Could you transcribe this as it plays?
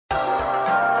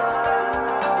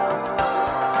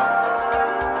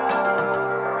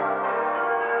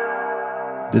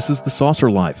This is The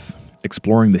Saucer Life,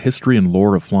 exploring the history and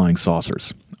lore of flying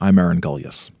saucers. I'm Aaron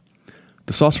Gullius.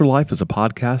 The Saucer Life is a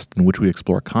podcast in which we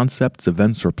explore concepts,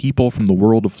 events, or people from the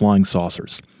world of flying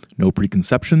saucers. No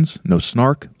preconceptions, no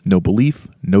snark, no belief,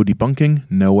 no debunking,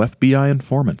 no FBI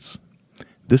informants.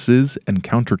 This is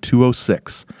Encounter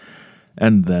 206,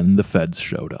 and then the feds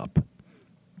showed up.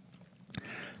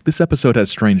 This episode has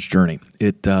a strange journey.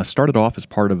 It started off as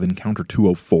part of Encounter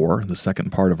 204, the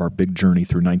second part of our big journey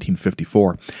through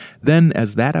 1954. Then,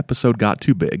 as that episode got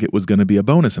too big, it was going to be a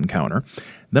bonus encounter.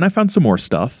 Then I found some more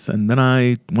stuff, and then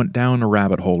I went down a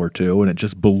rabbit hole or two, and it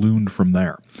just ballooned from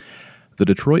there. The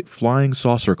Detroit Flying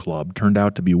Saucer Club turned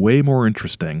out to be way more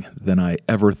interesting than I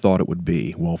ever thought it would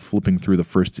be while flipping through the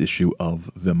first issue of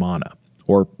Vimana,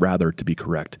 or rather, to be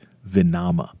correct,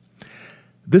 Vinama.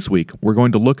 This week, we're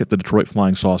going to look at the Detroit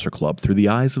Flying Saucer Club through the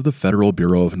eyes of the Federal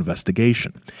Bureau of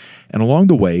Investigation, and along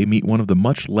the way, meet one of the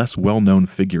much less well-known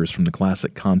figures from the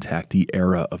classic contactee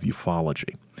era of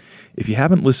ufology. If you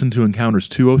haven't listened to Encounters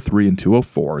 203 and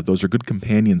 204, those are good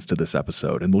companions to this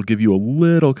episode, and they'll give you a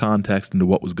little context into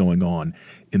what was going on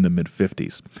in the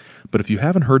mid-50s. But if you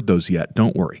haven't heard those yet,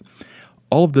 don't worry.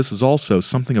 All of this is also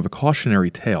something of a cautionary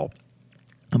tale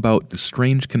about the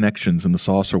strange connections in the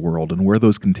saucer world and where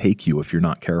those can take you if you're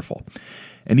not careful.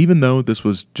 And even though this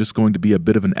was just going to be a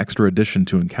bit of an extra addition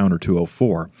to Encounter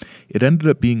 204, it ended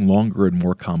up being longer and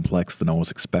more complex than I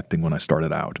was expecting when I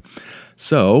started out.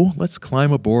 So, let's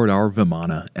climb aboard our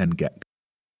Vimana and get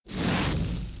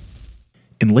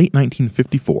In late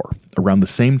 1954, around the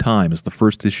same time as the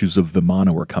first issues of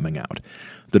Vimana were coming out,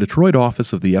 the Detroit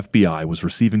office of the FBI was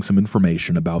receiving some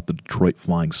information about the Detroit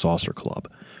Flying Saucer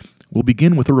Club. We'll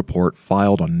begin with a report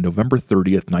filed on November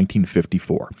 30th,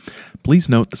 1954. Please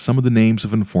note that some of the names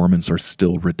of informants are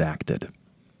still redacted.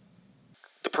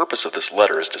 The purpose of this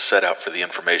letter is to set out for the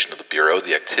information of the Bureau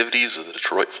the activities of the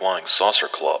Detroit Flying Saucer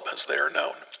Club, as they are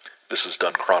known. This is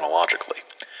done chronologically.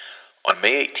 On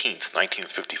May 18th,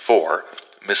 1954,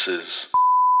 Mrs.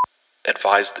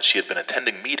 advised that she had been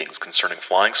attending meetings concerning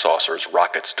flying saucers,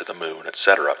 rockets to the moon,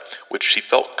 etc., which she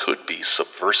felt could be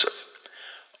subversive.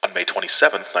 On May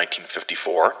 27,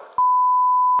 1954,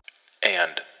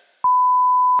 and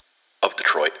of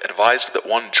Detroit advised that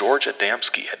one George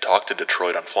Adamski had talked in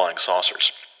Detroit on flying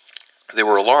saucers. They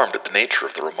were alarmed at the nature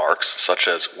of the remarks, such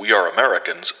as, "We are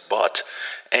Americans, but,"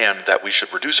 and that we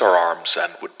should reduce our arms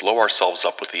and would blow ourselves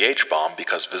up with the H-bomb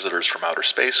because visitors from outer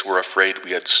space were afraid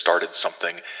we had started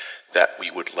something that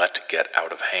we would let get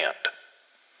out of hand.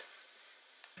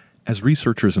 As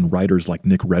researchers and writers like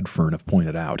Nick Redfern have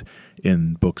pointed out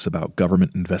in books about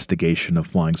government investigation of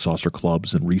flying saucer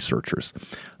clubs and researchers,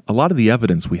 a lot of the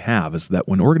evidence we have is that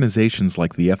when organizations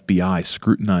like the FBI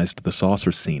scrutinized the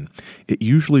saucer scene, it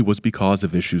usually was because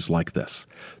of issues like this.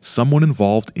 Someone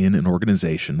involved in an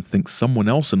organization thinks someone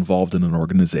else involved in an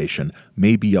organization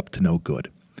may be up to no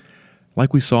good.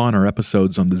 Like we saw in our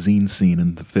episodes on the zine scene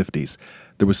in the 50s,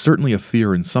 there was certainly a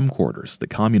fear in some quarters that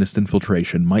communist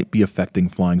infiltration might be affecting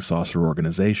flying saucer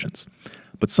organizations.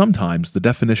 But sometimes the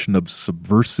definition of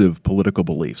subversive political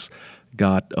beliefs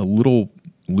got a little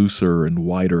looser and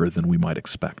wider than we might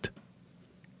expect.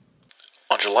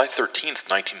 On July 13th,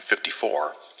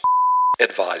 1954,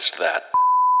 advised that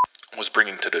was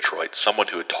bringing to Detroit someone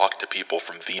who had talked to people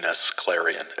from Venus,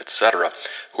 Clarion, etc.,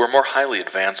 who were more highly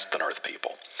advanced than Earth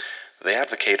people. They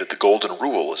advocated the Golden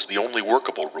Rule as the only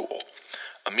workable rule.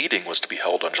 A meeting was to be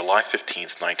held on July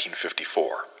 15th,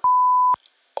 1954.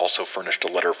 Also furnished a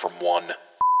letter from one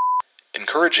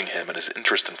encouraging him in his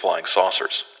interest in flying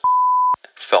saucers.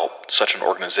 Felt such an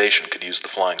organization could use the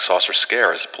flying saucer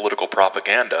scare as political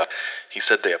propaganda. He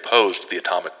said they opposed the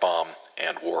atomic bomb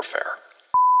and warfare.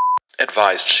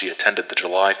 Advised she attended the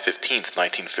July 15th,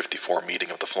 1954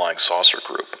 meeting of the Flying Saucer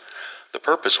Group. The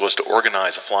purpose was to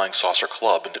organize a flying saucer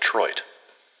club in Detroit.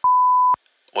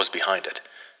 Was behind it.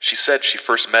 She said she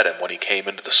first met him when he came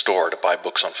into the store to buy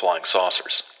books on flying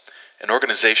saucers. An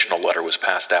organizational letter was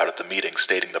passed out at the meeting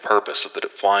stating the purpose of the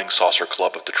Flying Saucer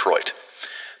Club of Detroit.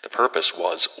 The purpose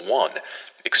was, 1.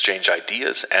 Exchange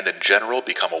ideas and in general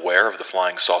become aware of the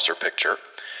flying saucer picture.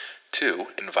 2.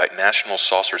 Invite national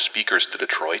saucer speakers to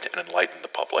Detroit and enlighten the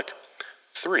public.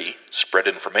 3. Spread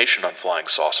information on flying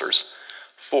saucers.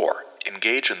 4.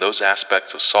 Engage in those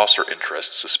aspects of saucer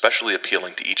interests especially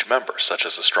appealing to each member, such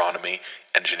as astronomy,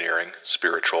 engineering,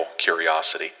 spiritual,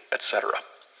 curiosity, etc.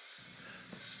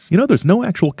 You know, there's no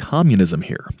actual communism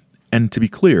here. And to be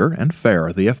clear and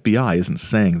fair, the FBI isn't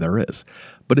saying there is.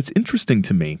 But it's interesting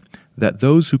to me that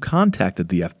those who contacted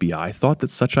the FBI thought that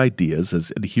such ideas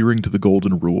as adhering to the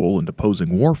Golden Rule and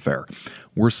opposing warfare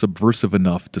were subversive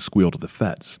enough to squeal to the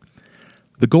feds.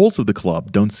 The goals of the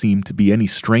club don't seem to be any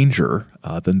stranger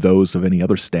than those of any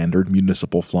other standard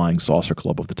municipal flying saucer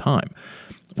club of the time.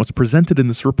 What's presented in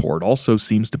this report also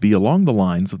seems to be along the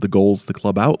lines of the goals the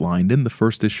club outlined in the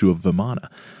first issue of Vimana.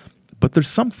 But there's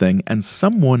something and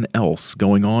someone else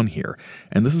going on here,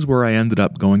 and this is where I ended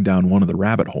up going down one of the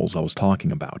rabbit holes I was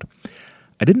talking about.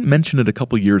 I didn't mention it a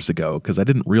couple years ago because I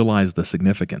didn't realize the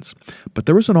significance, but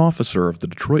there was an officer of the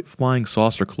Detroit Flying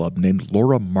Saucer Club named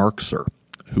Laura Mundo,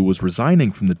 who was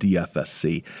resigning from the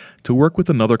DFSC to work with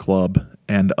another club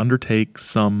and undertake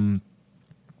some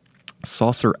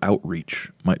saucer outreach,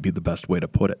 might be the best way to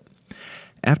put it.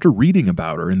 After reading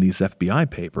about her in these FBI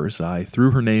papers, I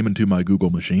threw her name into my Google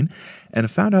machine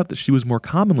and found out that she was more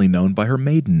commonly known by her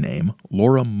maiden name,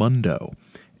 Laura Mundo,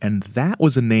 and that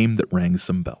was a name that rang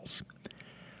some bells.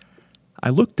 I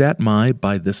looked at my,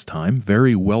 by this time,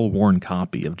 very well-worn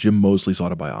copy of Jim Moseley's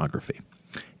autobiography.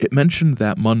 It mentioned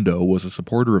that Mundo was a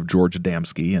supporter of George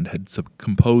Adamski and had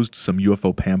composed some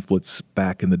UFO pamphlets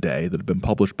back in the day that had been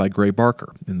published by Gray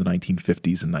Barker in the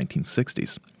 1950s and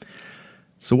 1960s.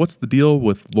 So what's the deal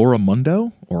with Laura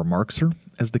Mundo, or Marxer,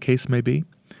 as the case may be?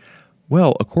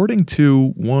 Well, according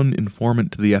to one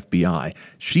informant to the FBI,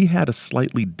 she had a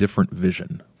slightly different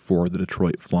vision for the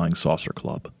Detroit Flying Saucer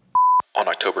Club. On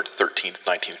October 13th,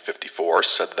 1954,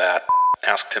 said that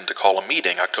asked him to call a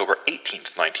meeting October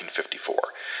 18th, 1954.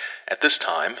 At this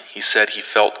time, he said he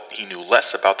felt he knew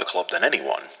less about the club than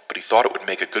anyone, but he thought it would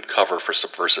make a good cover for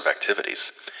subversive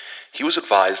activities. He was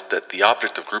advised that the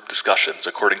object of group discussions,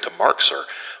 according to Marxer,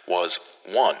 was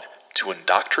 1. To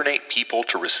indoctrinate people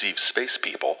to receive space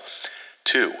people,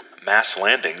 2. Mass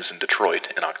landings in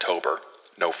Detroit in October,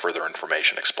 no further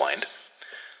information explained,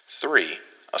 3.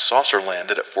 A saucer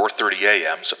landed at 4:30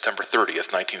 a.m. September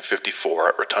 30th, 1954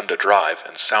 at Rotunda Drive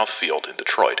in Southfield in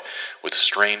Detroit with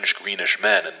strange greenish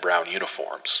men in brown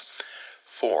uniforms.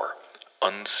 4.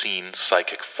 Unseen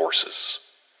psychic forces.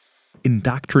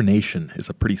 Indoctrination is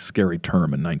a pretty scary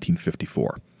term in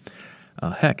 1954.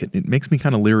 Heck, it makes me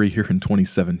kind of leery here in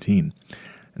 2017.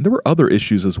 And there were other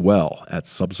issues as well at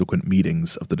subsequent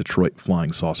meetings of the Detroit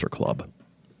Flying Saucer Club.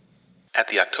 At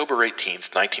the October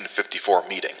 18th, 1954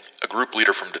 meeting, a group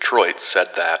leader from Detroit said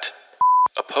that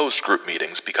opposed group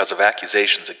meetings because of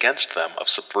accusations against them of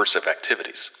subversive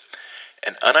activities.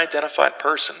 An unidentified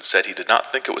person said he did not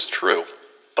think it was true,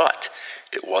 but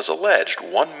it was alleged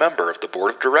one member of the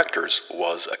board of directors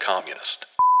was a communist.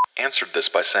 Answered this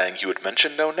by saying he would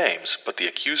mention no names, but the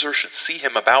accuser should see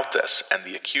him about this, and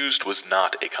the accused was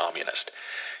not a communist.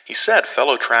 He said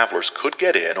fellow travelers could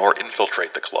get in or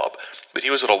infiltrate the club, but he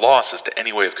was at a loss as to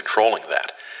any way of controlling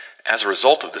that. As a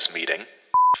result of this meeting,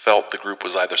 felt the group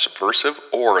was either subversive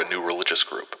or a new religious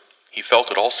group. He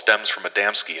felt it all stems from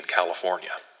Adamski in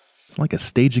California. It's like a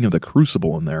staging of the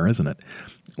Crucible in there, isn't it?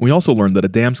 We also learned that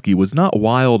Adamski was not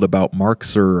wild about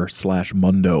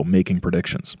Marxer/Mundo making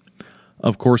predictions.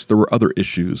 Of course, there were other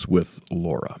issues with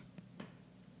Laura.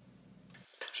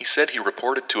 He said he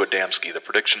reported to Adamski the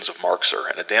predictions of Marxer,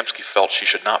 and Adamski felt she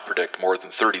should not predict more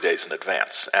than 30 days in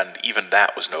advance, and even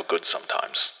that was no good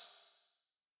sometimes.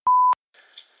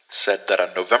 Said that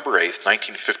on November 8th,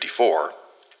 1954,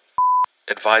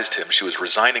 advised him she was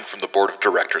resigning from the board of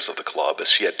directors of the club as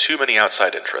she had too many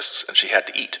outside interests and she had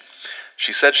to eat.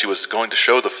 She said she was going to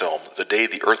show the film The Day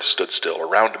the Earth Stood Still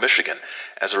around Michigan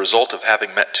as a result of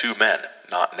having met two men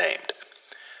not named.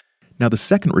 Now, the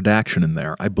second redaction in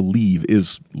there, I believe,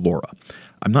 is Laura.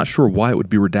 I'm not sure why it would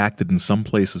be redacted in some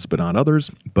places but not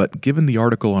others, but given the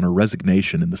article on her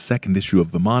resignation in the second issue of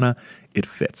Vimana, it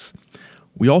fits.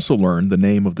 We also learned the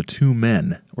name of the two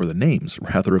men, or the names,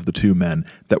 rather, of the two men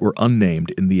that were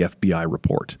unnamed in the FBI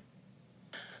report.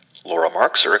 Laura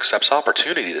Marxer accepts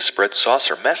opportunity to spread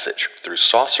saucer message through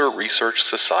Saucer Research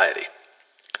Society.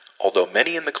 Although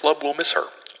many in the club will miss her,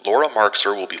 Laura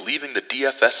Marxer will be leaving the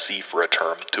DFSC for a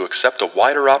term to accept a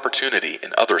wider opportunity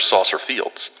in other saucer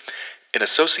fields. In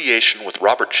association with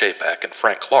Robert Chapek and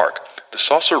Frank Clark, the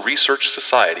Saucer Research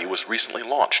Society was recently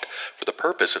launched for the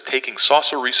purpose of taking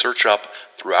saucer research up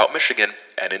throughout Michigan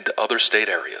and into other state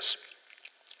areas.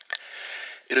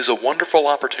 It is a wonderful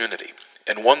opportunity,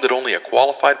 and one that only a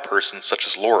qualified person such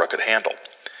as Laura could handle.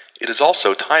 It is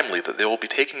also timely that they will be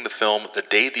taking the film The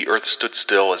Day the Earth Stood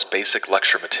Still as basic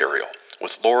lecture material,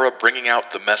 with Laura bringing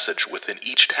out the message within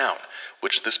each town,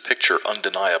 which this picture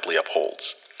undeniably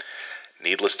upholds.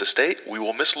 Needless to state, we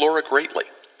will miss Laura greatly.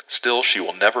 Still, she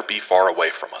will never be far away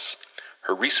from us.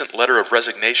 Her recent letter of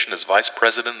resignation as vice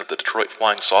president of the Detroit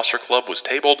Flying Saucer Club was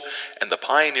tabled, and the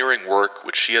pioneering work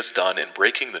which she has done in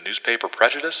breaking the newspaper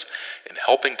prejudice, in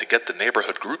helping to get the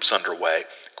neighborhood groups underway,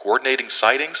 coordinating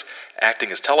sightings,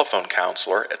 acting as telephone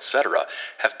counselor, etc.,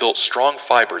 have built strong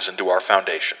fibers into our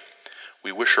foundation.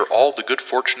 We wish her all the good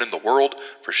fortune in the world,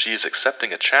 for she is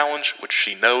accepting a challenge which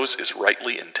she knows is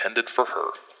rightly intended for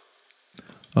her.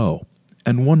 Oh,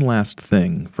 and one last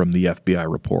thing from the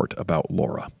FBI report about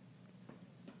Laura.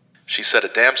 She said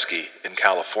Adamski, in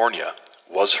California,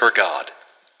 was her god,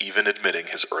 even admitting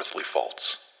his earthly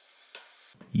faults.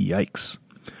 Yikes.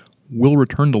 We'll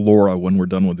return to Laura when we're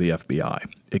done with the FBI.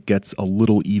 It gets a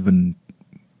little even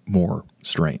more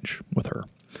strange with her.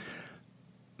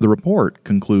 The report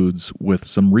concludes with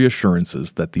some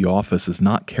reassurances that the office is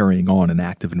not carrying on an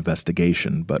active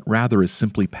investigation, but rather is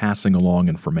simply passing along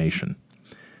information.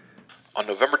 On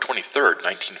November 23,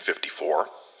 1954,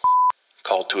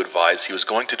 called to advise he was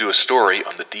going to do a story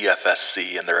on the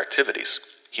DFSC and their activities.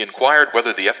 He inquired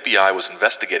whether the FBI was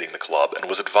investigating the club and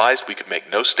was advised we could make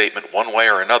no statement one way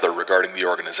or another regarding the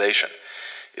organization.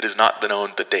 It is not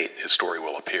known the date his story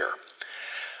will appear.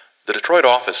 The Detroit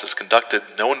office has conducted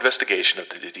no investigation of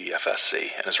the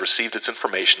DFSC and has received its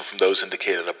information from those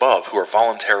indicated above who are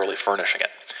voluntarily furnishing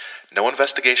it. No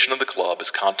investigation of the club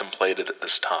is contemplated at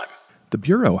this time. The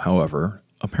Bureau, however,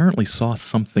 apparently saw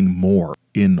something more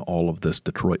in all of this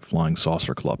Detroit Flying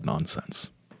Saucer Club nonsense.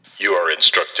 You are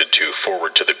instructed to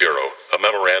forward to the Bureau a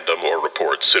memorandum or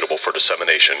report suitable for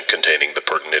dissemination containing the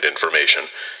pertinent information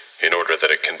in order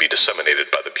that it can be disseminated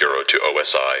by the Bureau to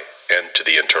OSI and to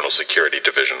the Internal Security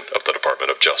Division of the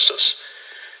Department of Justice.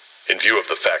 In view of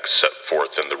the facts set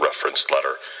forth in the referenced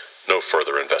letter, no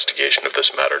further investigation of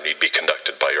this matter need be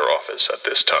conducted by your office at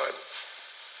this time.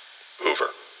 Hoover.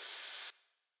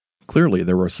 Clearly,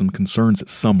 there were some concerns at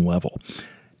some level.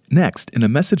 Next, in a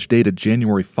message dated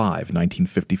January 5,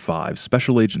 1955,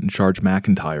 Special Agent in Charge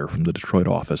McIntyre from the Detroit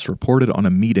office reported on a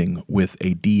meeting with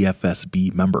a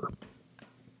DFSB member.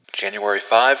 January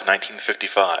 5,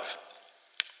 1955.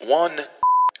 One,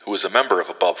 who is a member of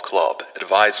above club,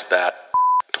 advised that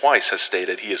twice has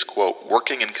stated he is, quote,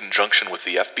 working in conjunction with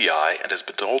the FBI and has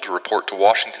been told to report to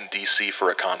Washington, D.C. for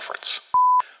a conference.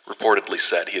 Reportedly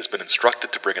said he has been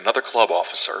instructed to bring another club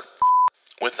officer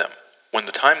with him. When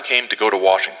the time came to go to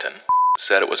Washington,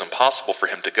 said it was impossible for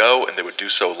him to go and they would do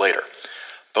so later.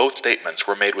 Both statements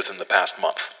were made within the past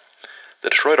month. The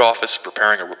Detroit office is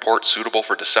preparing a report suitable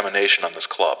for dissemination on this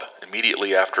club.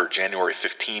 Immediately after January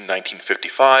 15,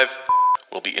 1955,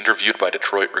 will be interviewed by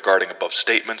Detroit regarding above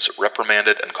statements,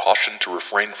 reprimanded and cautioned to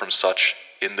refrain from such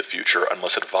in the future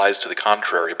unless advised to the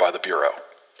contrary by the Bureau.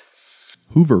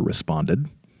 Hoover responded,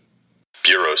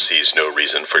 Bureau sees no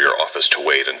reason for your office to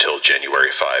wait until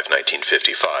January 5,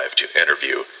 1955 to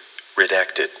interview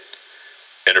redacted.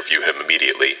 Interview him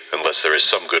immediately unless there is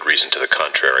some good reason to the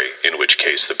contrary, in which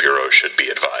case the Bureau should be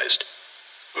advised.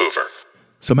 Hoover.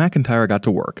 So McIntyre got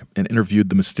to work and interviewed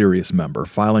the mysterious member,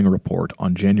 filing a report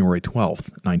on January 12,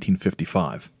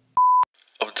 1955.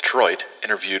 Of Detroit,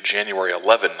 interviewed January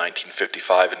 11,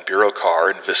 1955 in Bureau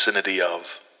car in vicinity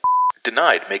of...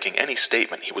 Denied making any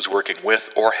statement he was working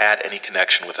with or had any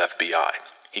connection with FBI.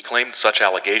 He claimed such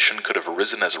allegation could have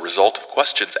arisen as a result of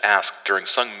questions asked during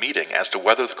some meeting as to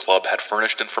whether the club had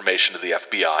furnished information to the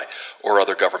FBI or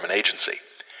other government agency.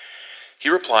 He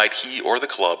replied he or the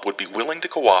club would be willing to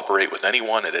cooperate with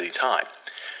anyone at any time.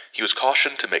 He was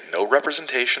cautioned to make no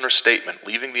representation or statement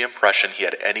leaving the impression he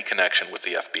had any connection with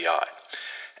the FBI.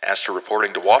 As to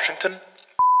reporting to Washington,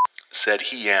 said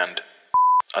he and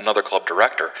another club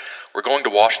director were going to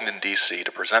Washington, D.C.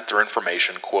 to present their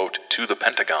information, quote, to the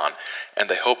Pentagon, and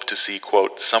they hoped to see,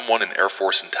 quote, someone in Air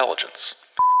Force intelligence.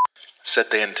 Said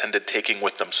they intended taking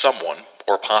with them someone,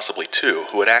 or possibly two,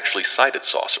 who had actually sighted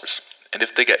saucers. And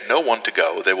if they get no one to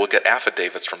go, they will get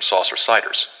affidavits from saucer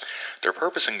sighters. Their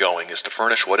purpose in going is to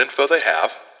furnish what info they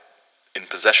have in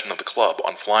possession of the club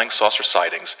on flying saucer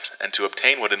sightings and to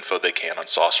obtain what info they can on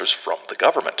saucers from the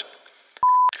government.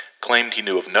 Claimed he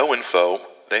knew of no info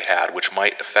they had which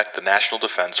might affect the national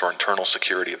defense or internal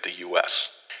security of the U.S.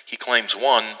 He claims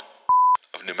one,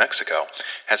 of New Mexico,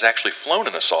 has actually flown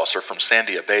in a saucer from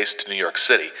Sandia Base to New York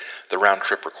City, the round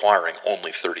trip requiring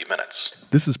only 30 minutes.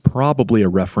 This is probably a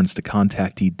reference to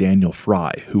contactee Daniel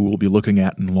Fry, who we'll be looking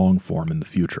at in long form in the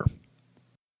future.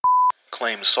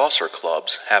 Claims saucer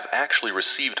clubs have actually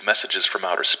received messages from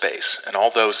outer space, and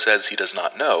although says he does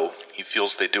not know, he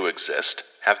feels they do exist,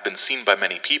 have been seen by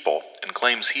many people, and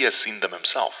claims he has seen them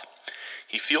himself.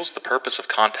 He feels the purpose of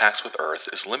contacts with Earth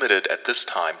is limited at this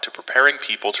time to preparing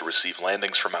people to receive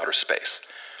landings from outer space.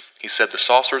 He said the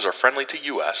saucers are friendly to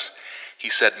U.S. He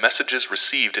said messages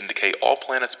received indicate all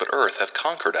planets but Earth have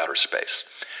conquered outer space.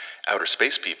 Outer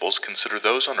space peoples consider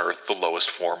those on Earth the lowest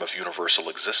form of universal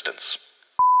existence.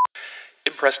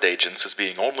 impressed agents as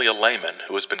being only a layman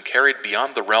who has been carried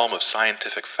beyond the realm of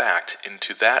scientific fact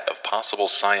into that of possible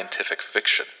scientific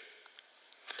fiction.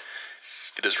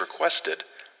 It is requested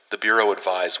the Bureau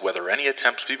advise whether any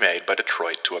attempts be made by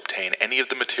Detroit to obtain any of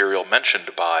the material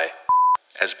mentioned by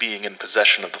as being in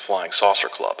possession of the Flying Saucer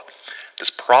Club. This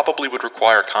probably would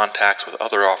require contacts with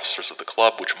other officers of the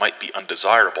club, which might be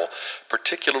undesirable,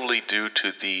 particularly due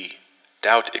to the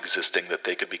doubt existing that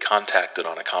they could be contacted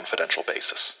on a confidential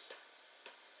basis.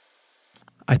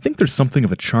 I think there's something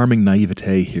of a charming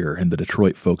naivete here in the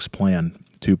Detroit folks' plan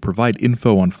to provide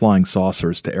info on flying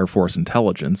saucers to Air Force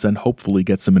intelligence and hopefully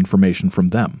get some information from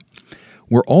them.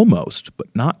 We're almost, but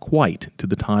not quite, to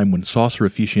the time when saucer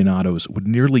aficionados would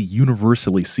nearly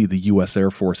universally see the U.S.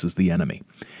 Air Force as the enemy.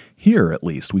 Here, at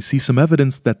least, we see some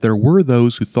evidence that there were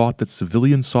those who thought that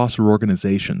civilian saucer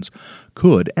organizations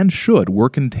could and should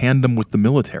work in tandem with the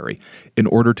military in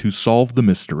order to solve the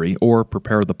mystery or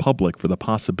prepare the public for the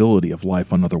possibility of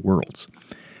life on other worlds.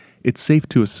 It's safe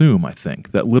to assume, I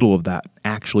think, that little of that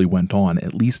actually went on,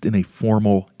 at least in a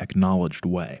formal, acknowledged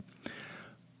way.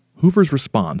 Hoover's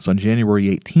response on January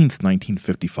 18,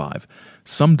 1955,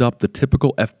 summed up the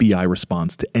typical FBI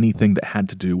response to anything that had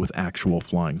to do with actual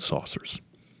flying saucers.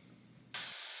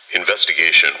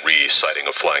 Investigation re-sighting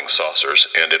of flying saucers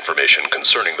and information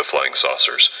concerning the flying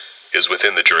saucers is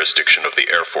within the jurisdiction of the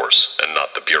Air Force and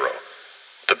not the Bureau.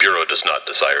 The Bureau does not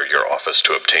desire your office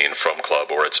to obtain from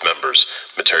Club or its members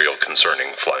material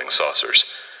concerning flying saucers.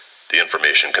 The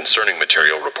information concerning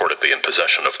material reportedly in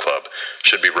possession of Club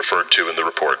should be referred to in the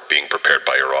report being prepared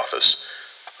by your office.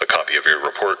 A copy of your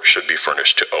report should be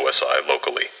furnished to OSI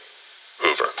locally.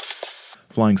 Hoover.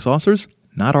 Flying saucers?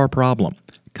 Not our problem.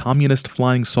 Communist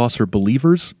flying saucer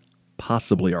believers?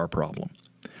 Possibly our problem.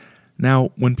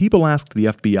 Now, when people asked the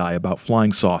FBI about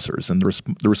flying saucers, and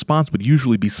the response would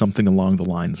usually be something along the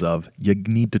lines of, you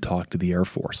need to talk to the Air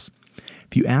Force.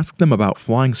 If you ask them about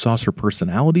flying saucer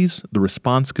personalities, the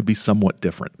response could be somewhat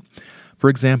different. For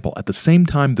example, at the same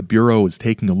time the Bureau is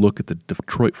taking a look at the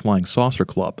Detroit Flying Saucer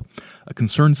Club, a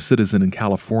concerned citizen in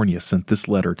California sent this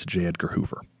letter to J. Edgar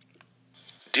Hoover.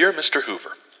 Dear Mr.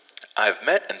 Hoover, I have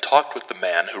met and talked with the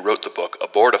man who wrote the book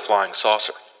Aboard a Flying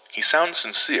Saucer. He sounds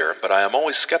sincere, but I am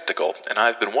always skeptical, and I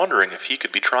have been wondering if he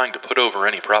could be trying to put over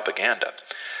any propaganda.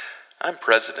 I'm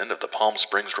president of the Palm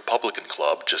Springs Republican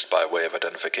Club, just by way of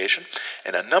identification,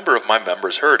 and a number of my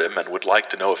members heard him and would like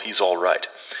to know if he's all right.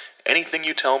 Anything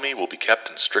you tell me will be kept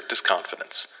in strictest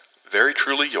confidence. Very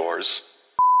truly yours,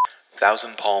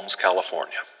 Thousand Palms,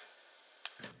 California.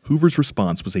 Hoover's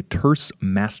response was a terse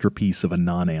masterpiece of a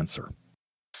non-answer.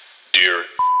 Dear,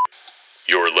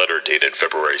 your letter dated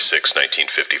February 6,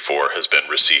 1954 has been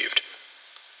received.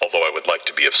 Although I would like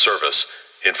to be of service,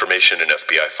 information in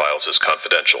FBI files is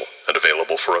confidential and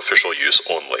available for official use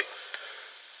only.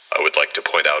 I would like to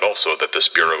point out also that this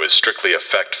Bureau is strictly a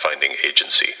fact-finding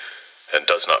agency and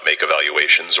does not make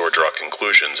evaluations or draw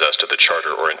conclusions as to the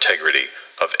charter or integrity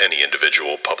of any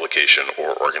individual publication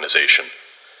or organization.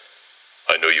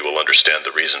 I know you will understand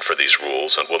the reason for these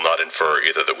rules and will not infer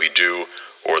either that we do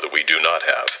or that we do not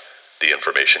have the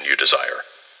information you desire.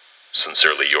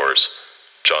 Sincerely yours,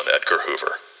 John Edgar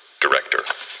Hoover, Director.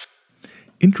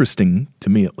 Interesting, to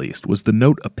me at least, was the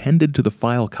note appended to the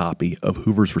file copy of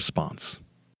Hoover's response.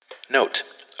 Note,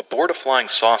 Aboard a Flying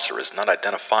Saucer is not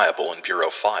identifiable in Bureau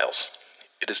files.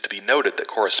 It is to be noted that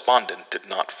correspondent did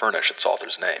not furnish its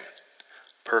author's name.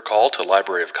 Per call to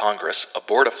Library of Congress,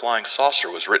 Aboard a Flying Saucer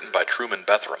was written by Truman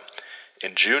Bethram.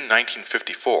 In June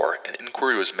 1954, an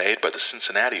inquiry was made by the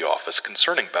Cincinnati office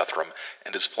concerning Bethram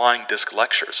and his flying disc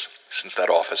lectures, since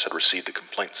that office had received a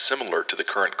complaint similar to the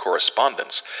current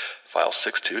correspondence, file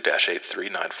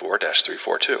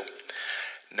 62-8394-342.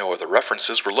 No other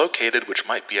references were located which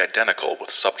might be identical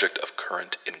with subject of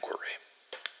current inquiry.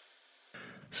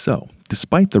 So,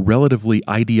 despite the relatively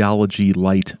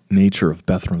ideology-light nature of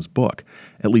Bethram's book,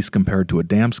 at least compared to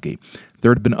Adamski,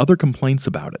 there had been other complaints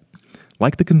about it.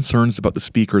 Like the concerns about the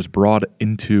speakers brought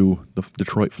into the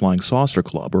Detroit Flying Saucer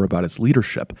Club or about its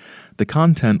leadership, the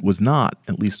content was not,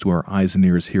 at least to our eyes and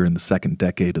ears here in the second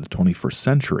decade of the 21st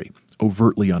century,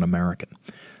 overtly un-American.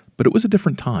 But it was a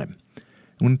different time.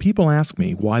 When people ask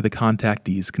me why the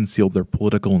contactees concealed their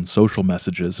political and social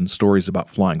messages and stories about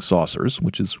flying saucers,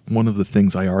 which is one of the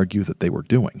things I argue that they were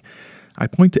doing, I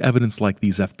point to evidence like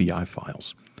these FBI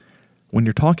files. When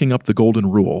you're talking up the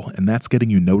golden rule and that's getting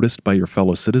you noticed by your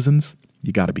fellow citizens,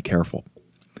 you gotta be careful.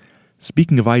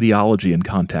 Speaking of ideology and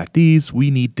contactees, we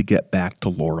need to get back to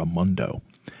Laura Mundo.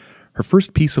 Her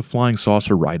first piece of flying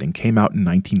saucer writing came out in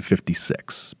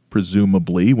 1956,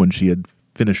 presumably when she had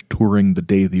finished touring the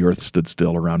day the Earth stood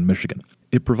still around Michigan.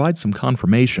 it provides some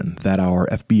confirmation that our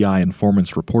FBI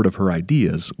informant's report of her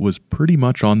ideas was pretty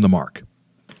much on the mark.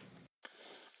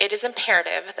 It is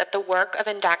imperative that the work of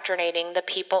indoctrinating the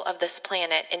people of this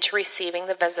planet into receiving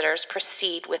the visitors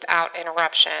proceed without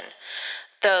interruption.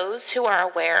 Those who are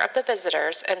aware of the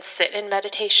visitors and sit in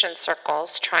meditation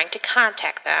circles trying to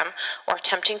contact them or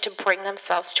attempting to bring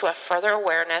themselves to a further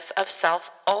awareness of self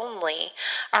only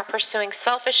are pursuing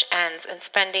selfish ends and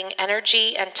spending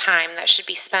energy and time that should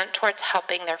be spent towards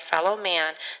helping their fellow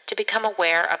man to become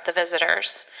aware of the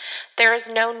visitors. There is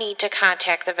no need to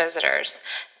contact the visitors.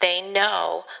 They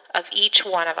know of each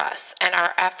one of us and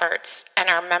our efforts and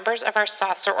are members of our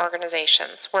saucer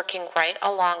organizations working right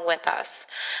along with us.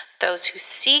 Those who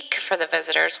seek for the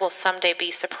visitors will someday be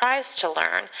surprised to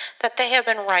learn that they have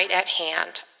been right at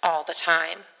hand all the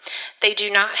time. They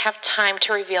do not have time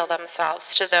to reveal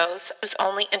themselves to those whose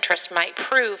only interest might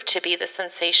prove to be the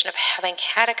sensation of having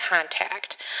had a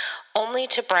contact, only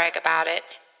to brag about it.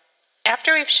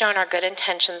 After we've shown our good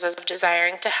intentions of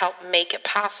desiring to help make it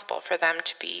possible for them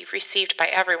to be received by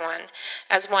everyone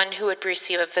as one who would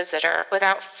receive a visitor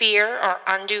without fear or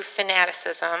undue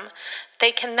fanaticism,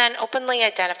 they can then openly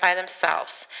identify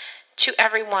themselves to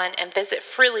everyone and visit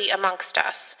freely amongst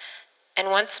us, and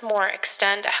once more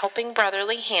extend a helping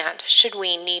brotherly hand should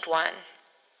we need one.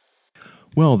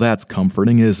 Well, that's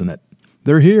comforting, isn't it?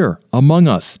 They're here, among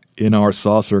us, in our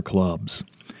saucer clubs.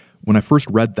 When I first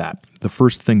read that, the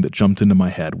first thing that jumped into my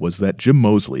head was that Jim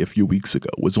Moseley a few weeks ago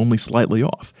was only slightly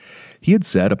off. He had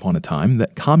said upon a time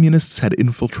that communists had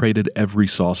infiltrated every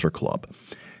saucer club.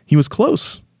 He was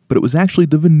close, but it was actually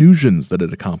the Venusians that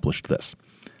had accomplished this.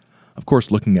 Of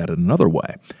course, looking at it another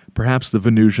way, perhaps the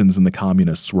Venusians and the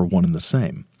communists were one and the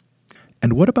same.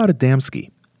 And what about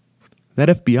Adamski? That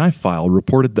FBI file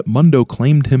reported that Mundo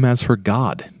claimed him as her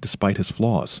god, despite his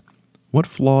flaws. What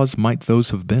flaws might those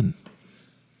have been?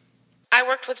 I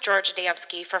worked with George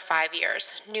Adamski for 5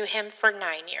 years, knew him for 9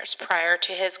 years prior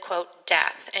to his, quote,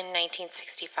 death in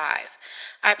 1965.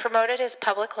 I promoted his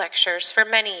public lectures for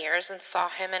many years and saw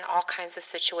him in all kinds of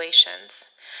situations.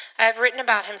 I have written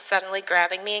about him suddenly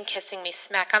grabbing me and kissing me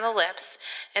smack on the lips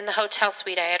in the hotel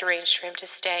suite I had arranged for him to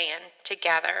stay in,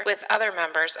 together with other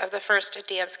members of the first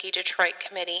Adamski Detroit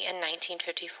Committee in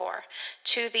 1954,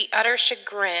 to the utter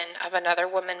chagrin of another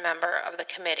woman member of the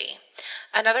committee.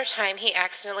 Another time he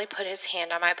accidentally put his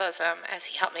hand on my bosom as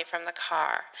he helped me from the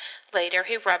car. Later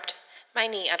he rubbed my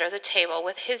knee under the table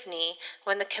with his knee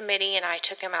when the committee and I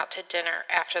took him out to dinner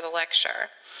after the lecture.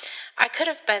 I could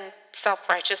have been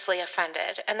self-righteously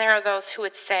offended, and there are those who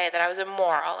would say that I was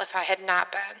immoral if I had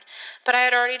not been. But I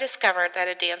had already discovered that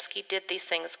Adamski did these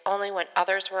things only when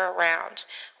others were around.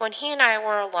 When he and I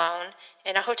were alone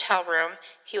in a hotel room,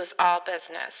 he was all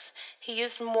business. He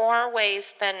used more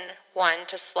ways than one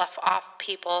to slough off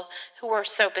people who were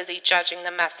so busy judging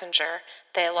the messenger,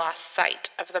 they lost sight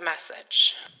of the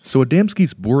message. So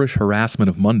Adamski's boorish harassment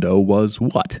of Mundo was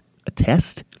what? A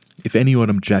test? If anyone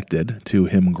objected to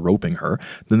him groping her,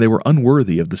 then they were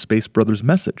unworthy of the Space Brothers'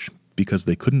 message because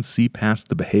they couldn't see past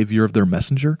the behavior of their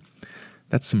messenger.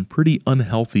 That's some pretty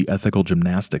unhealthy ethical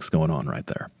gymnastics going on right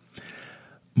there.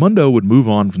 Mundo would move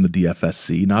on from the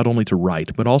DFSC not only to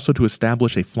write, but also to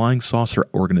establish a flying saucer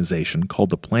organization called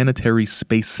the Planetary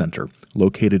Space Center,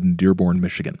 located in Dearborn,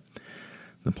 Michigan.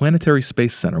 The Planetary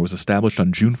Space Center was established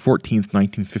on June 14,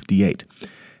 1958,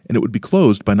 and it would be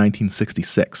closed by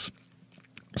 1966.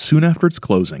 Soon after its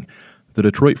closing, the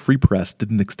Detroit Free Press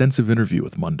did an extensive interview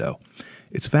with Mundo.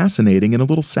 It's fascinating and a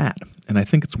little sad, and I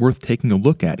think it's worth taking a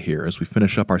look at here as we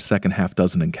finish up our second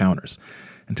half-dozen encounters.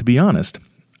 And to be honest,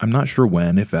 I'm not sure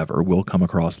when, if ever, we'll come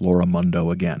across Laura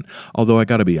Mundo again. Although I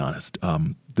gotta be honest,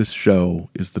 this show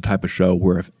is the type of show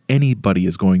where if anybody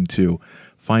is going to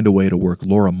find a way to work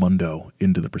Laura Mundo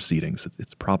into the proceedings,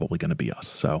 it's probably going to be us.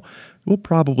 So we'll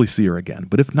probably see her again.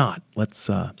 But if not, let's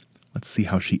see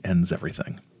how she ends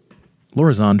everything.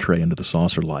 Laura's entree into the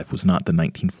saucer life was not the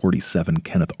 1947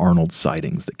 Kenneth Arnold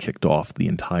sightings that kicked off the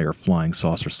entire flying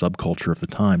saucer subculture of the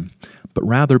time, but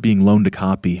rather being loaned a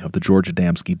copy of the George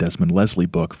Adamski Desmond Leslie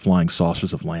book, Flying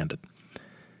Saucers Have Landed.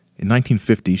 In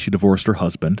 1950, she divorced her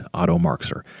husband, Otto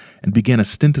Marxer, and began a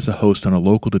stint as a host on a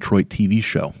local Detroit TV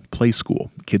show, Play School,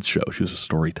 a kids' show. She was a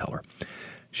storyteller.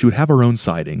 She would have her own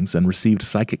sightings and received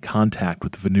psychic contact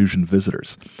with the Venusian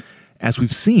visitors. As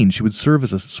we've seen, she would serve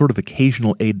as a sort of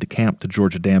occasional aide-de-camp to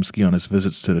George Adamski on his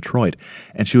visits to Detroit,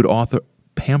 and she would author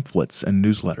pamphlets and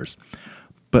newsletters.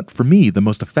 But for me, the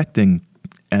most affecting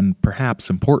and perhaps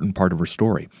important part of her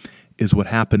story is what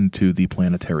happened to the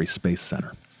Planetary Space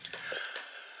Center.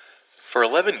 For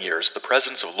 11 years, the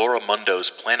presence of Laura Mundo's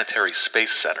Planetary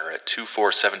Space Center at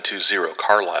 24720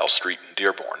 Carlisle Street in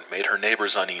Dearborn made her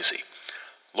neighbors uneasy.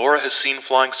 Laura has seen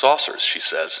flying saucers, she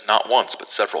says, not once but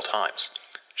several times.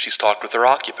 She's talked with their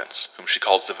occupants, whom she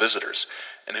calls the visitors,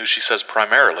 and who she says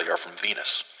primarily are from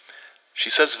Venus. She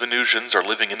says Venusians are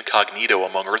living incognito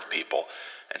among Earth people,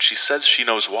 and she says she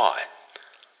knows why.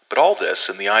 But all this,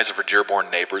 in the eyes of her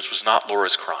Dearborn neighbors, was not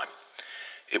Laura's crime.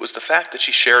 It was the fact that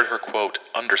she shared her, quote,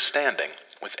 understanding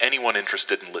with anyone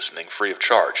interested in listening free of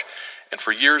charge, and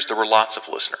for years there were lots of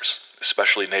listeners,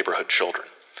 especially neighborhood children.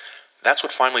 That's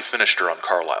what finally finished her on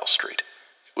Carlisle Street.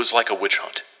 It was like a witch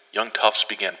hunt. Young toughs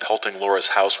began pelting Laura's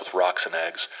house with rocks and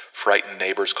eggs. Frightened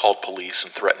neighbors called police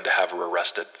and threatened to have her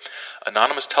arrested.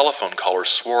 Anonymous telephone callers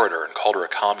swore at her and called her a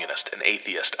communist, an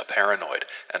atheist, a paranoid,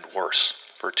 and worse,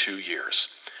 for 2 years.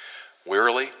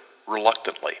 Wearily,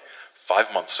 reluctantly,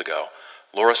 5 months ago,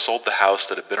 Laura sold the house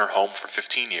that had been her home for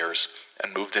 15 years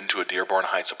and moved into a Dearborn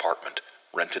Heights apartment,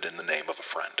 rented in the name of a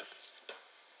friend.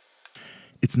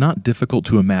 It's not difficult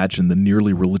to imagine the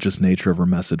nearly religious nature of her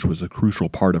message was a crucial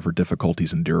part of her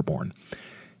difficulties in Dearborn.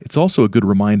 It's also a good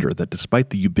reminder that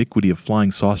despite the ubiquity of flying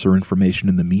saucer information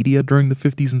in the media during the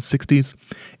 50s and 60s,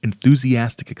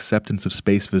 enthusiastic acceptance of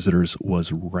space visitors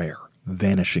was rare,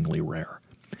 vanishingly rare.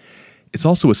 It's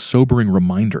also a sobering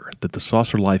reminder that the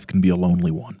saucer life can be a lonely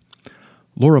one.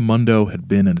 Laura Mundo had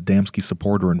been an Adamski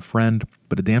supporter and friend,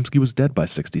 but Adamski was dead by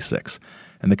 66,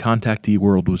 and the contactee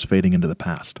world was fading into the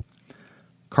past.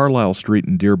 Carlisle Street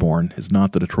in Dearborn is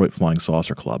not the Detroit Flying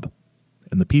Saucer Club,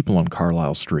 and the people on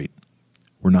Carlisle Street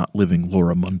were not living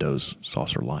Laura Mundo's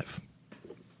saucer life.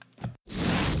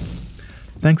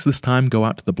 Thanks this time go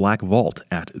out to the Black Vault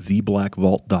at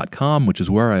theblackvault.com, which is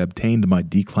where I obtained my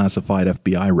declassified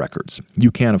FBI records. You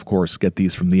can, of course, get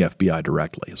these from the FBI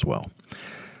directly as well.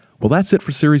 Well, that's it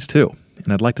for Series 2,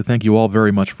 and I'd like to thank you all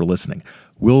very much for listening.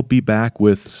 We'll be back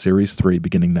with Series 3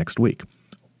 beginning next week.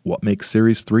 What makes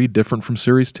Series 3 different from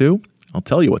Series 2? I'll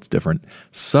tell you what's different.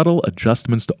 Subtle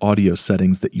adjustments to audio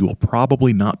settings that you will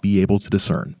probably not be able to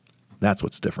discern. That's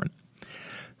what's different.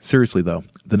 Seriously, though,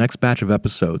 the next batch of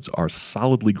episodes are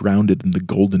solidly grounded in the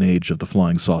golden age of the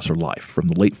flying saucer life, from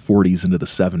the late 40s into the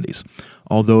 70s.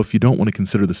 Although if you don't want to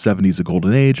consider the 70s a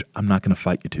golden age, I'm not going to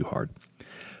fight you too hard.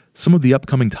 Some of the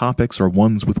upcoming topics are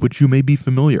ones with which you may be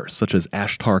familiar, such as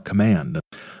Ashtar Command.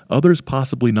 Others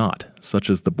possibly not, such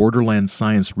as the Borderland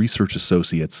Science Research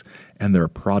Associates and their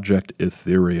Project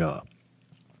Etheria.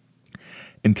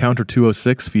 Encounter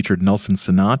 206 featured Nelson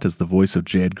Sannat as the voice of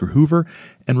J. Edgar Hoover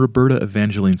and Roberta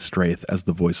Evangeline Straith as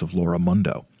the voice of Laura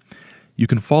Mundo. You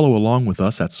can follow along with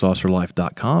us at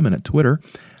saucerlife.com and at Twitter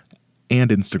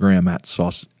and Instagram at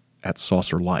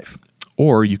saucerlife.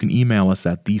 Or you can email us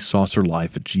at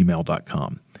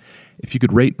thesaucerlife@gmail.com. If you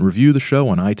could rate and review the show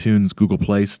on iTunes, Google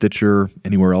Play, Stitcher,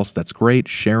 anywhere else, that's great.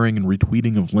 Sharing and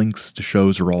retweeting of links to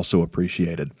shows are also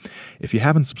appreciated. If you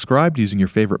haven't subscribed using your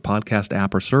favorite podcast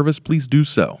app or service, please do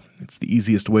so. It's the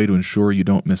easiest way to ensure you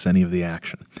don't miss any of the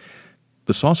action.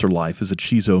 The Saucer Life is a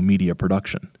Chizo Media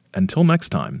production. Until next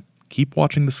time, keep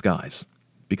watching the skies,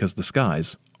 because the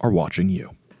skies are watching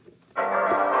you.